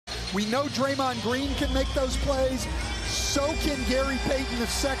We know Draymond Green can make those plays. So can Gary Payton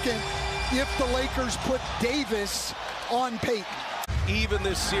II if the Lakers put Davis on Payton. Even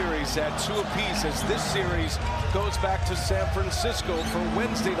this series at 2 apiece as this series goes back to San Francisco for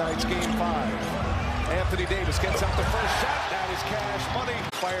Wednesday night's Game 5. Anthony Davis gets up the first shot. That is cash money.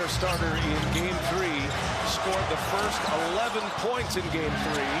 Fire starter in Game 3 scored the first 11 points in Game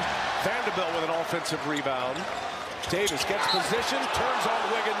 3. Vanderbilt with an offensive rebound. Davis gets position, turns on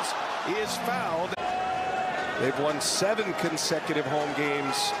Wiggins, is fouled. They've won 7 consecutive home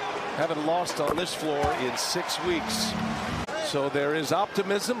games, haven't lost on this floor in 6 weeks. So there is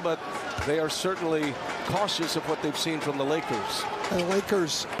optimism, but they are certainly cautious of what they've seen from the Lakers. The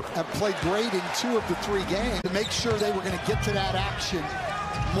Lakers have played great in 2 of the 3 games to make sure they were going to get to that action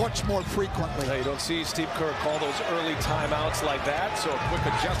much more frequently. Now, you don't see Steve Kerr call those early timeouts like that, so a quick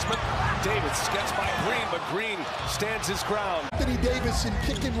adjustment. Davis gets by Green, but Green stands his ground. Anthony Davis in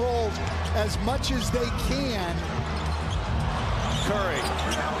pick and rolls as much as they can. Curry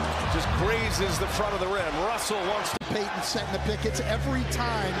just grazes the front of the rim. Russell wants to... Payton setting the pick. It's every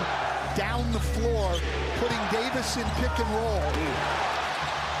time down the floor, putting Davis in pick and roll.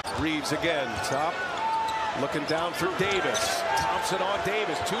 Reeves again, top. Looking down for Davis. Thompson on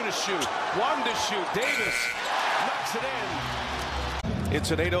Davis. 2 to shoot. 1 to shoot. Davis knocks it in.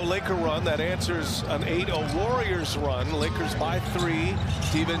 It's an 8-0 Laker run that answers an 8-0 Warriors run. Lakers by 3.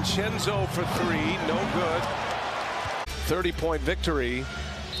 DiVincenzo for 3. No good. 30-point victory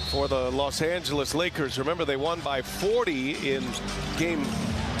for the Los Angeles Lakers. Remember, they won by 40 in Game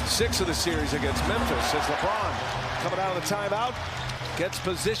 6 of the series against Memphis as LeBron coming out of the timeout gets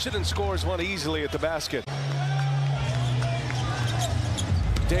position and scores one easily at the basket.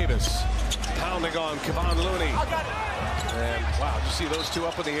 Davis pounding on Kevon Looney. And wow, did you see those two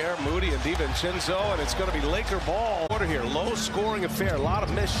up in the air? Moody and DiVincenzo, and it's going to be Laker ball. Order here, low scoring affair, a lot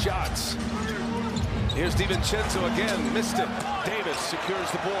of missed shots. Here's DiVincenzo again, missed it. Davis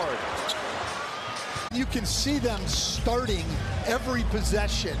secures the board. You can see them starting every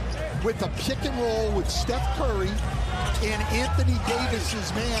possession with a pick and roll with Steph Curry and Anthony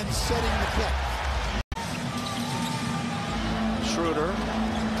Davis's man setting the pick. Schroeder,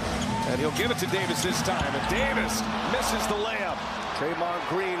 and he'll give it to Davis this time, and Davis misses the layup. Draymond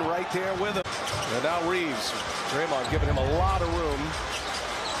Green right there with him. And now Reeves. Draymond giving him a lot of room.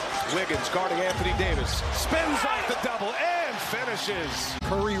 Wiggins guarding Anthony Davis. Spins off the double and finishes.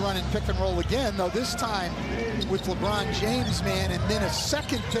 Curry running pick and roll again, though this time with LeBron James, man, and then a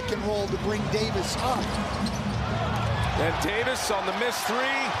second pick and roll to bring Davis up. And Davis on the missed 3,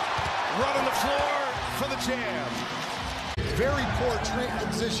 running the floor for the jam. Very poor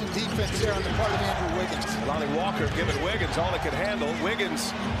transition defense there on the part of Andrew Wiggins. Lonnie Walker giving Wiggins all he could handle.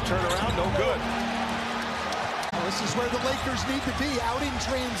 Wiggins turn around, no good. This is where the Lakers need to be, out in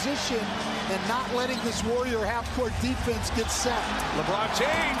transition and not letting this Warrior half-court defense get set. LeBron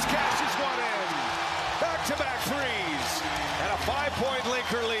James cashes one in. Back-to-back threes. And a 5-point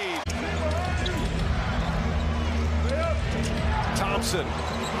Laker lead. Thompson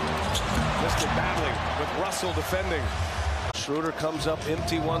missed it badly with Russell defending. Schroeder comes up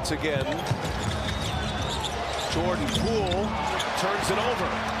empty once again. Jordan Poole turns it over.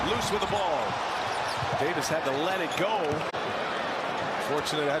 Loose with the ball. Davis had to let it go.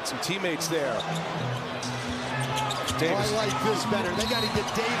 Fortunate had some teammates there. Davis. Oh, I like this better. They got to get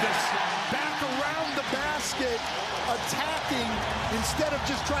Davis back around the basket, attacking instead of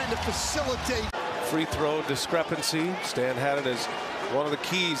just trying to facilitate. Free throw discrepancy. Stan had it as one of the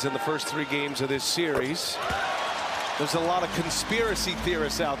keys in the first 3 games of this series. There's a lot of conspiracy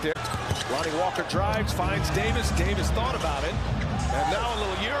theorists out there. Lonnie Walker drives, finds Davis. Davis thought about it. And now a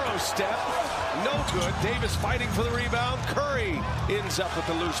little Euro step. No good. Davis fighting for the rebound. Curry ends up with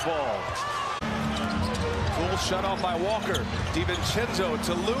the loose ball. Full shut off by Walker. DiVincenzo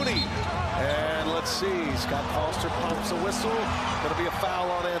to Looney. And let's see. Scott Foster pumps a whistle. Going to be a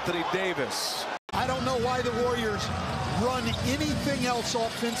foul on Anthony Davis. I don't know why the Warriors run anything else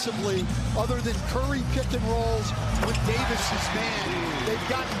offensively other than Curry pick and rolls with Davis's man. They've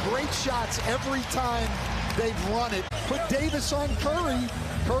gotten great shots every time they've run it. Put Davis on Curry.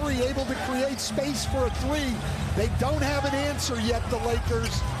 Curry able to create space for a 3. They don't have an answer yet, the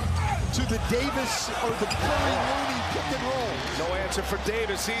Lakers, to the Davis or the Curry-Looney pick and roll. No answer for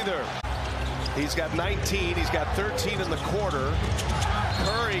Davis either. He's got 19. He's got 13 in the quarter.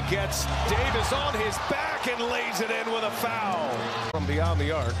 Curry gets Davis on his back and lays it in with a foul. From beyond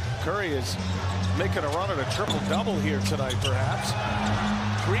the arc, Curry is making a run at a triple-double here tonight, perhaps.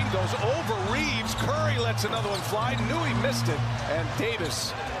 Green goes over Reeves. Curry lets another one fly. Knew he missed it. And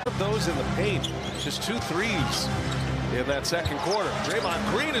Davis, those in the paint, just 2 threes. in that second quarter. Draymond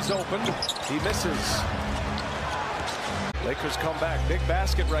Green is open. He misses. Lakers come back. Big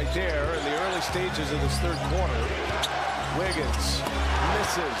basket right there in the early stages of this third quarter. Wiggins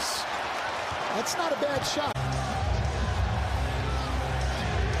misses. That's not a bad shot.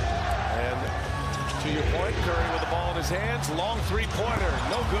 And to your point, Curry with the ball in his hands. Long three-pointer.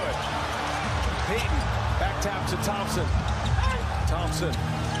 No good. Payton back tap to Thompson. Thompson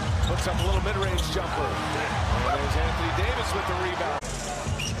puts up a little mid-range jumper. And there's Anthony Davis with the rebound.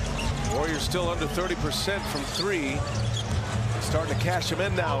 Warriors still under 30% from three. Starting to cash him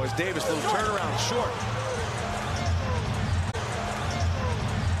in now as Davis, little turnaround short.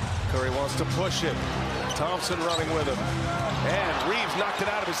 Curry wants to push it. Thompson running with him. And Reeves knocked it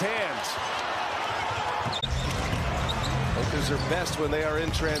out of his hands. Lakers are best when they are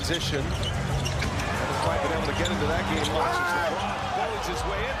in transition. Haven't quite been able to get into that game much as LeBron bullies his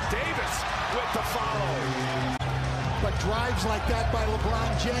way in. Davis with the foul. But drives like that by LeBron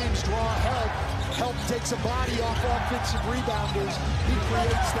James draw help. Help takes a body off offensive rebounders. He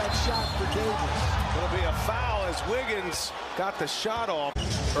creates that shot for Davis. It'll be a foul as Wiggins got the shot off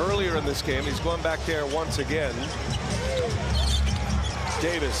earlier in this game. He's going back there once again.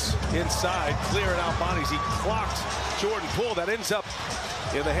 Davis inside, clearing out bodies. He clocked Jordan Poole. That ends up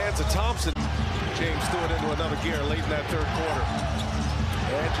in the hands of Thompson. James threw it into another gear late in that third quarter.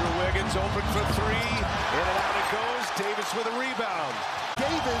 Andrew Wiggins open for three. In and out it goes. Davis with a rebound.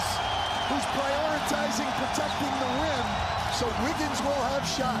 Davis, who's prioritizing protecting the rim, so Wiggins will have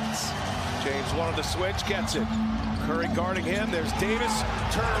shots. James wanted to switch, gets it. Curry guarding him. There's Davis.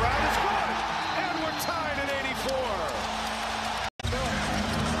 Turnaround is good. And we're tied at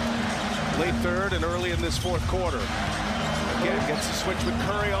 84. Late third and early in this fourth quarter. Again, gets the switch with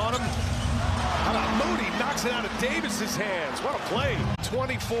Curry on him. How about Moody? Knocks it out of Davis's hands. What a play.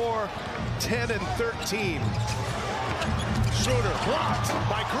 24, 10, and 13. Schroeder blocked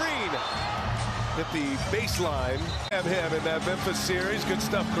by Green. Hit the baseline. Have him in that Memphis series. Good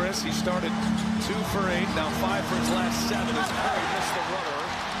stuff, Chris. He started 2 for 8, now 5 for his last 7 as Curry missed the runner.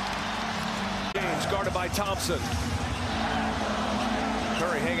 James guarded by Thompson.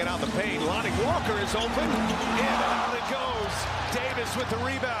 Curry hanging out in the paint. Lonnie Walker is open. In and out it goes. Davis with the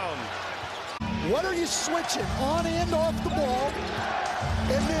rebound. What are you switching? On and off the ball?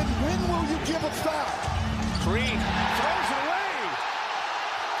 And then when will you give a foul? Green throws it away.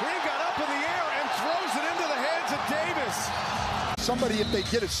 Green got up in the air and throws it into the hands of Davis. Somebody, if they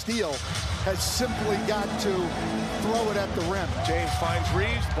get a steal, has simply got to throw it at the rim. James finds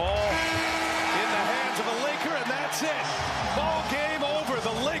Reeves. Ball in the hands of a Laker, and that's it. Ball game over.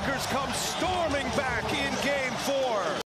 The Lakers come storming back in game 4.